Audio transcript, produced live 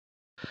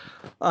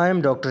I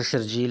am Dr.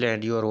 Sharjeel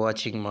and you are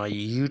watching my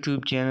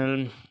YouTube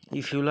channel.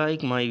 If you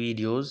like my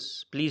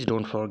videos, please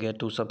don't forget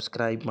to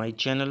subscribe my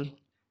channel.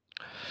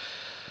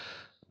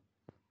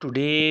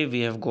 Today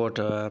we have got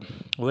a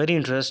very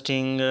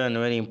interesting and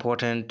very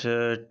important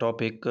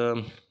topic.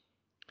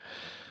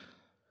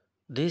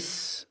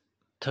 This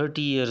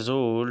 30 years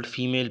old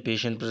female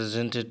patient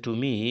presented to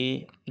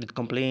me with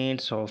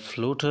complaints of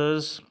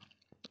floaters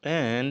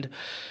and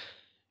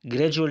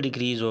gradual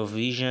decrease of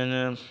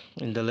vision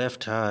in the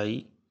left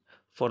eye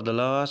for the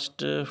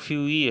last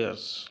few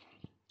years.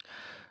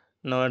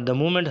 Now, at the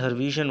moment, her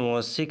vision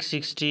was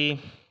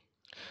 660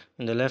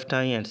 in the left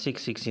eye and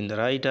 660 in the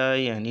right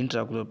eye, and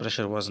intraocular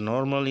pressure was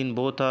normal in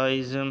both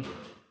eyes.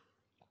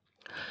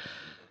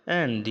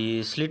 And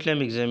the slit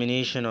lamp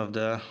examination of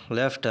the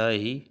left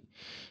eye,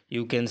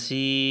 you can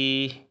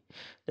see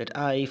that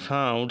I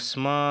found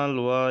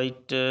small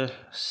white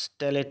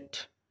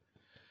stellate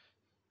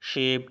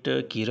shaped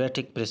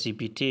keratic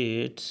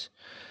precipitates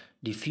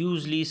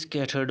diffusely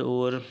scattered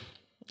over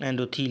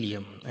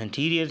endothelium.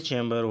 Anterior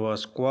chamber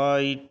was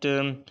quite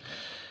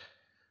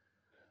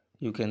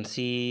you can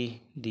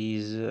see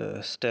these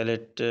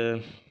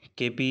stellate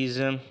capes.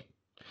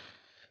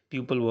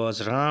 Pupil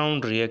was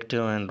round,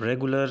 reactive and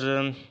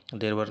regular.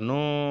 There were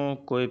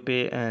no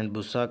coipe and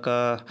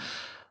busaka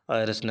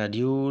iris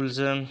nodules.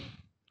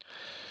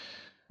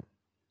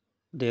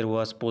 There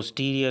was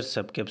posterior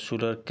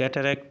subcapsular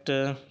cataract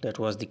that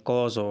was the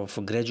cause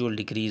of gradual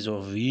decrease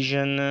of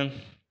vision.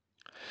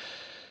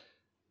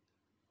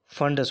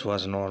 Fundus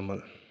was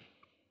normal.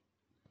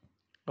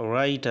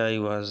 Right eye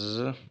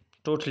was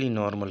totally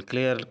normal,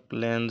 clear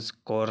lens,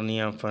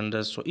 cornea,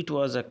 fundus. So it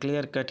was a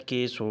clear-cut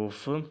case of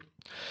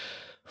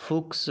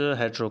Fuchs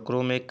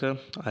heterochromic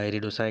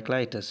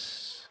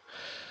iridocyclitis.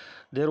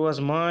 There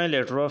was mild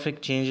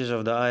atrophic changes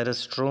of the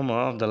iris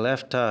stroma of the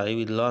left eye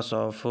with loss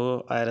of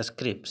iris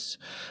crypts,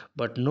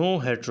 but no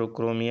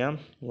heterochromia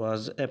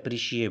was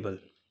appreciable.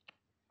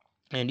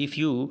 And if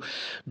you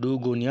do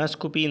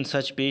gonioscopy in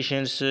such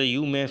patients,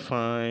 you may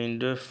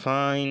find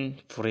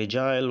fine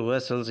fragile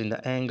vessels in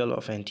the angle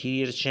of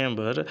anterior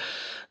chamber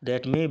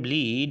that may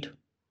bleed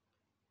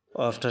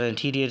after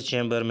anterior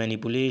chamber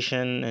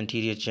manipulation,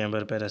 anterior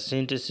chamber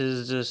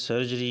paracentesis,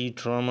 surgery,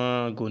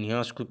 trauma,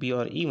 gonioscopy,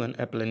 or even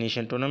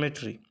applanation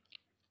tonometry.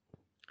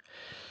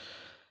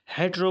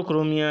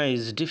 Heterochromia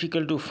is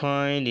difficult to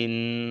find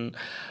in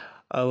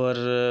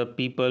our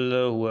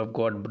people who have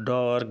got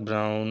dark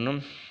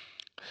brown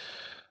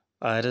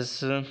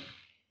iris.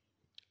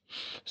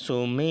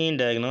 So main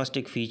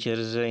diagnostic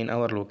features in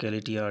our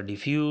locality are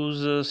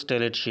diffuse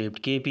stellate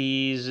shaped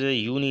capes,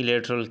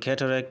 unilateral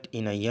cataract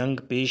in a young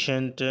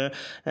patient,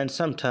 and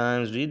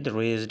sometimes with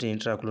raised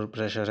intraocular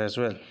pressure as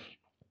well.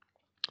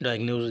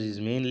 Diagnosis is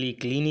mainly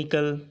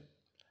clinical.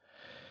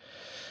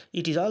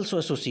 It is also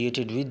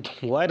associated with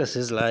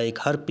viruses like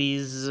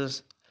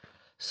herpes,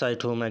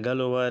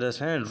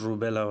 cytomegalovirus and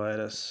rubella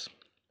virus,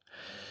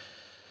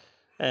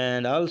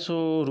 and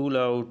also rule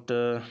out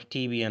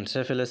TB and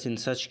syphilis in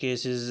such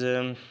cases.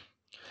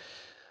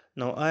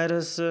 Now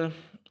iris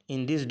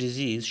in this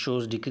disease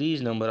shows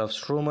decreased number of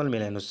stromal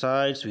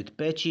melanocytes with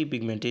patchy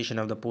pigmentation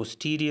of the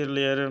posterior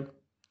layer,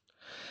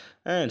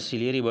 and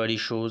ciliary body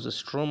shows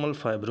stromal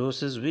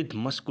fibrosis with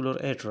muscular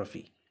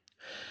atrophy.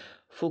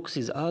 Fuchs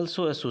is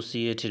also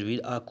associated with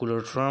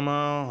ocular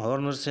trauma,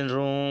 Horner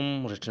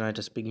syndrome,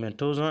 retinitis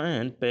pigmentosa,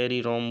 and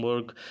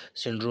Perry-Romberg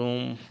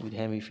syndrome with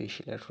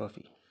hemifacial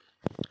atrophy.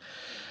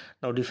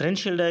 Now,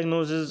 differential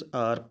diagnoses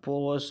are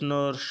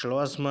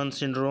Posner-Schwarzman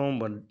syndrome,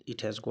 but it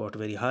has got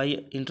very high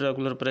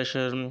intraocular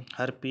pressure,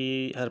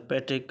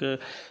 herpetic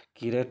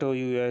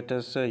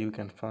keratouveitis, you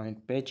can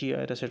find patchy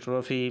iris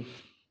atrophy,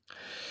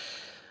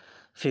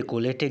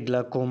 phacolytic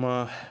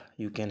glaucoma,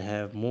 you can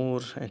have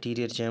more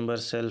anterior chamber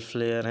cell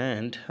flare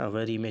and a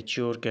very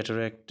mature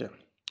cataract.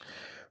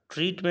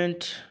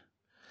 Treatment,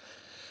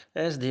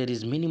 as there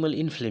is minimal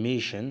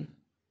inflammation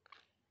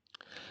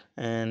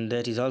and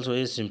that is also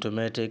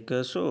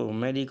asymptomatic, so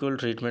medical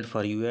treatment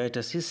for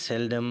uveitis is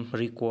seldom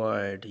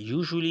required.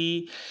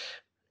 Usually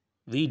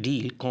we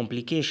deal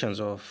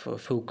complications of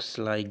Fuchs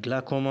like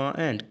glaucoma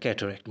and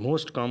cataract.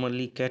 Most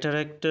commonly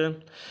cataract.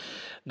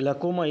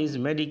 Glaucoma is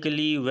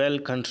medically well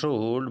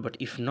controlled, but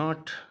if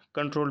not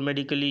controlled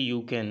medically,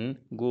 you can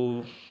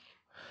go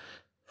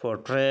for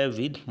TRAV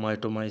with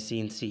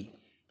mitomycin C.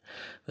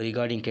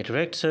 Regarding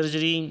cataract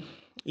surgery,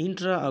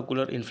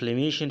 intraocular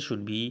inflammation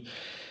should be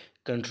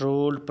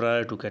controlled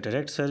prior to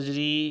cataract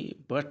surgery,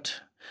 but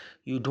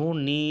you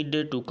don't need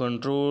to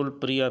control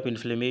pre-op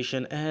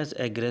inflammation as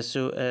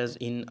aggressive as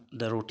in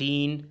the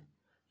routine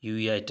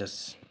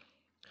uveitis.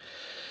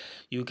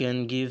 You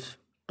can give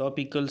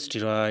topical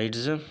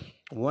steroids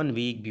 1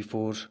 week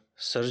before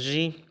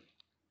surgery,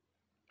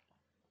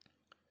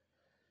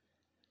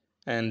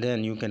 and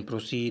then you can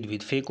proceed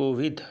with phaco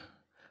with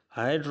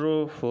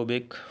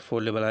hydrophobic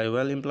foldable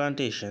IOL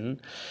implantation.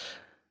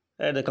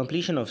 At the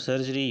completion of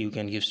surgery, you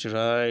can give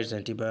steroids,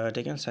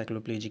 antibiotic and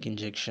cycloplegic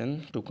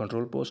injection to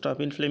control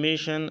post-op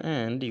inflammation,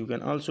 and you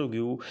can also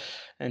give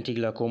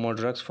anti-glaucoma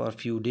drugs for a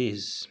few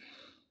days.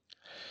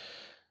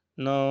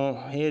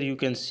 Now here you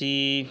can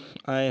see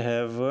I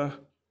have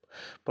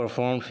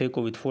performed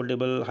phaco with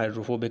foldable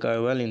hydrophobic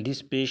IOL. In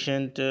this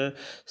patient,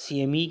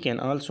 CME can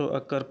also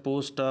occur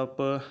post-op.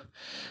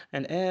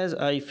 And as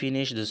I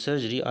finished the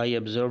surgery, I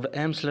observed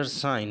Amsler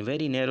sign.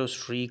 Very narrow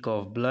streak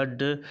of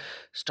blood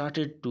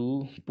started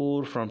to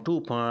pour from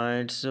 2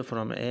 points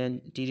from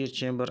anterior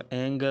chamber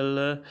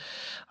angle.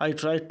 I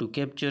tried to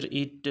capture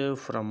it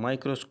from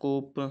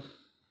microscope,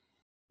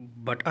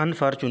 but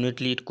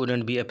unfortunately it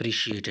couldn't be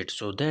appreciated.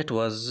 So that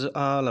was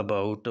all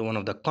about one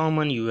of the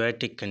common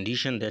uveitic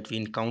condition that we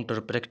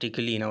encounter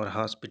practically in our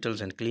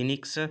hospitals and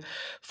clinics,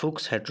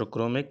 Fuchs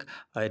heterochromic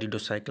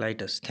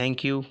iridocyclitis.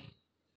 Thank you.